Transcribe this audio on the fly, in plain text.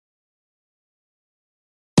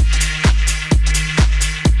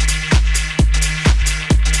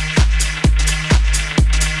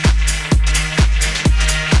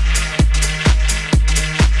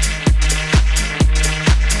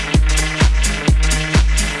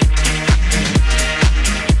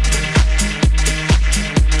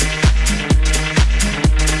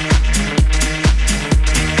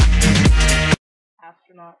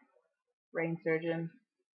brain surgeon,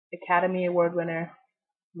 Academy Award winner,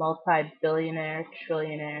 multi-billionaire,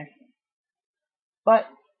 trillionaire. But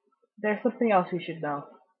there's something else you should know.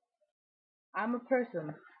 I'm a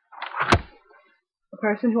person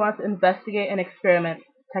who wants to investigate and experiment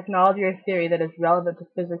technology or theory that is relevant to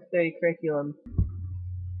physics theory curriculum.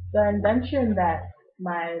 The invention that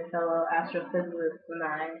my fellow astrophysicist and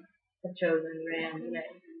I have chosen ran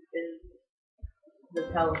next is the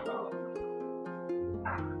telephone.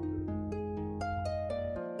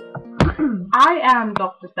 I am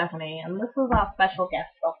Dr. Stephanie, and this is our special guest,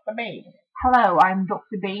 Dr. Bean. Hello, I'm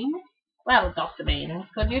Dr. Bean. Well, Dr. Bean,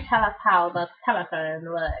 could you tell us how the telephone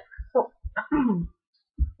works?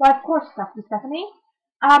 Well, of course, Dr. Stephanie.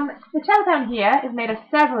 The telephone here is made of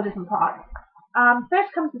several different parts.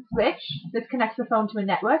 First comes the switch. This connects the phone to a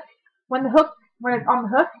network. When it's on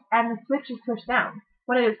the hook and the switch is pushed down.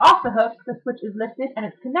 When it is off the hook, the switch is lifted and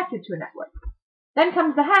it's connected to a network. Then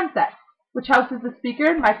comes the handset, which houses the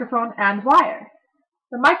speaker, microphone, and wire.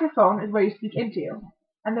 The microphone is where you speak into,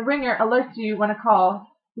 and the ringer alerts you when a call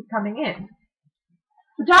is coming in.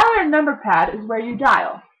 The dialer and number pad is where you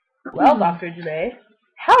dial. Well, Dr. Janai,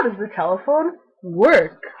 how does the telephone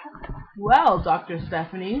work? Well, Dr.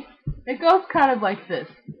 Stephanie, it goes kind of like this.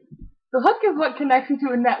 The hook is what connects you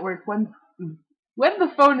to a network. When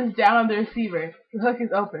the phone is down on the receiver, the hook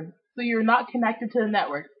is open, so you're not connected to the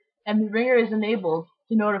network, and the ringer is enabled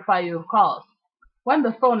to notify you of calls. When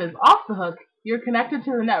the phone is off the hook, you're connected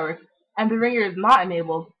to the network, and the ringer is not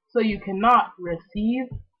enabled, so you cannot receive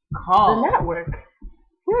calls. The network?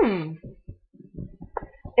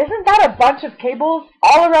 Isn't that a bunch of cables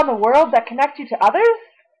all around the world that connect you to others?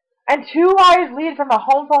 And two wires lead from a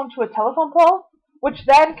home phone to a telephone pole, which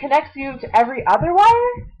then connects you to every other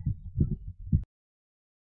wire?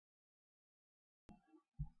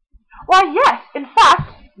 Why, yes, in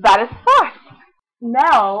fact, that is fact.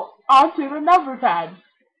 Now, onto the number pad.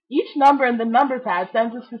 Each number in the number pad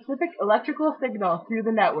sends a specific electrical signal through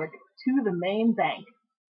the network to the main bank.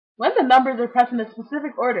 When the numbers are pressed in a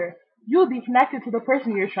specific order, you will be connected to the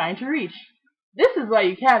person you're trying to reach. This is why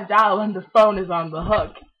you can't dial when the phone is on the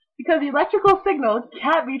hook, because the electrical signal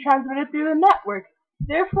can't be transmitted through the network.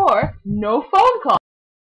 Therefore, no phone call.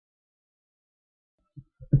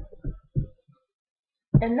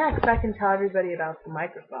 And next, I can tell everybody about the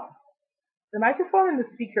microphone. The microphone and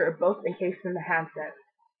the speaker are both encased in the handset.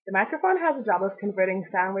 The microphone has the job of converting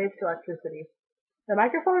sound waves to electricity. The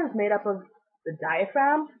microphone is made up of the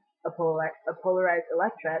diaphragm, a polarized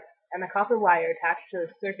electret, and a copper wire attached to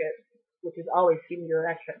the circuit, which is always feeding the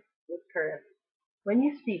electret with current. When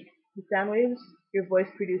you speak, the sound waves your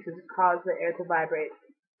voice produces cause the air to vibrate.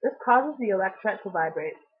 This causes the electret to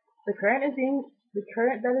vibrate. The current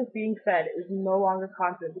that is being fed is no longer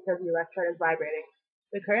constant because the electret is vibrating.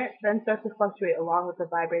 The current then starts to fluctuate along with the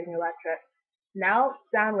vibrating electret. Now,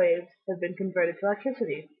 sound waves have been converted to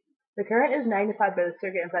electricity. The current is magnified by the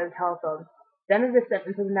circuit inside the telephone. Then it is sent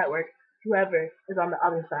into the network, whoever is on the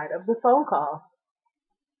other side of the phone call.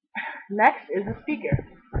 Next is the speaker.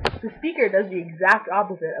 The speaker does the exact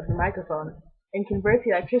opposite of the microphone and converts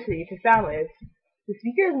the electricity to sound waves. The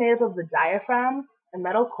speaker is made up of the diaphragm, a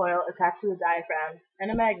metal coil attached to the diaphragm,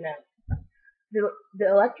 and a magnet. The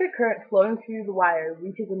electric current flowing through the wire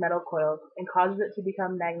reaches the metal coil and causes it to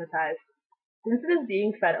become magnetized. Since it is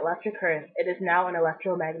being fed electric current, it is now an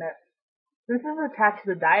electromagnet. Since it is attached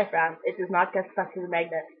to the diaphragm, it does not get stuck to the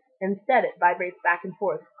magnet. Instead, it vibrates back and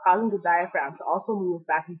forth, causing the diaphragm to also move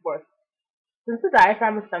back and forth. Since the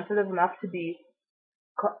diaphragm is sensitive enough to be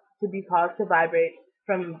caused to vibrate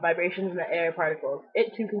from vibrations in the air particles,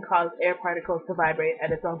 it too can cause air particles to vibrate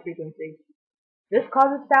at its own frequency. This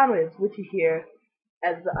causes sound waves, which you hear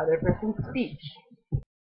as the other person's speech.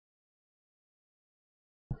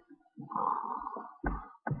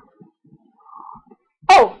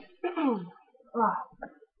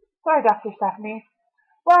 Sorry, Dr. Stephanie.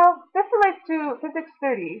 Well, this relates to physics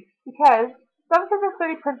 30, because some physics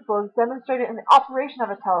 30 principles demonstrated in the operation of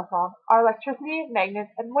a telephone are electricity,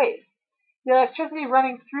 magnets, and waves. The electricity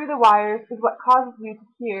running through the wires is what causes you to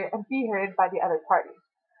hear and be heard by the other party.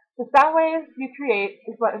 The sound waves you create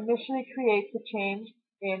is what initially creates the change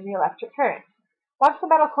in the electric current. Once the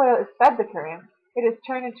metal coil is fed the current, it is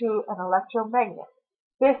turned into an electromagnet.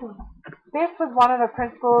 This was one of the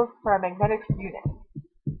principles for a magnetics unit.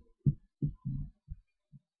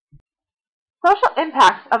 Social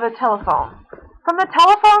impacts of a telephone. From the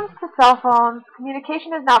telephones to cell phones,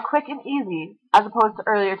 communication is now quick and easy, as opposed to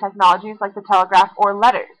earlier technologies like the telegraph or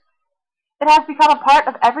letters. It has become a part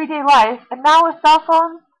of everyday life, and now with cell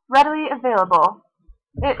phones readily available,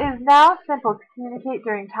 it is now simple to communicate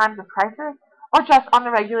during times of crisis or just on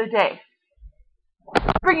a regular day.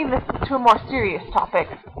 Bringing this to a more serious topic,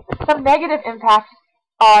 some negative impacts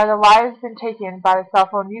are the lives been taken by the cell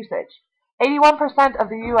phone usage. 81% of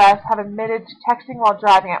the U.S. have admitted to texting while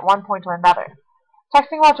driving at one point or another.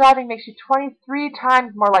 Texting while driving makes you 23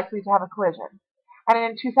 times more likely to have a collision. And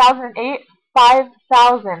in 2008,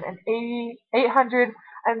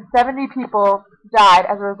 5,870 people died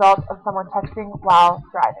as a result of someone texting while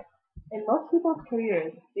driving. In most people's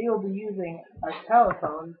careers, they will be using a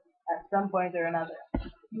telephone at some point or another.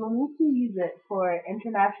 You will need to use it for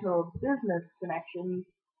international business connections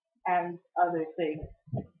and other things.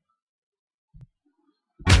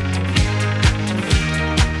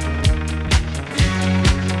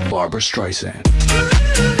 Barbra Streisand.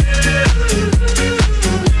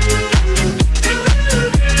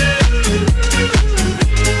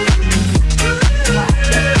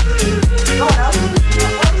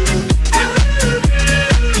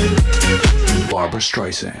 Barbra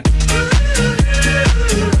Streisand.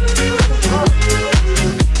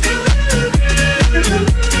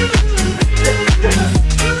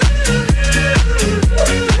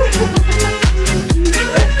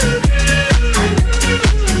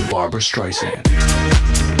 Barbra Streisand.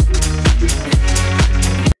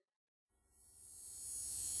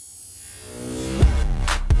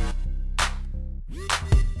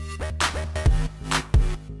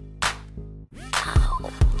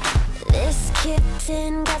 This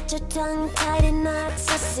kitten got your tongue tied in knots,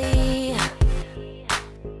 I see.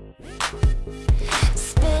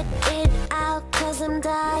 Spit it out, 'cause I'm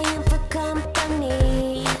dying for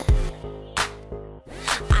company.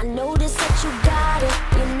 I noticed that you got it,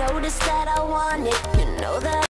 you noticed that I want it.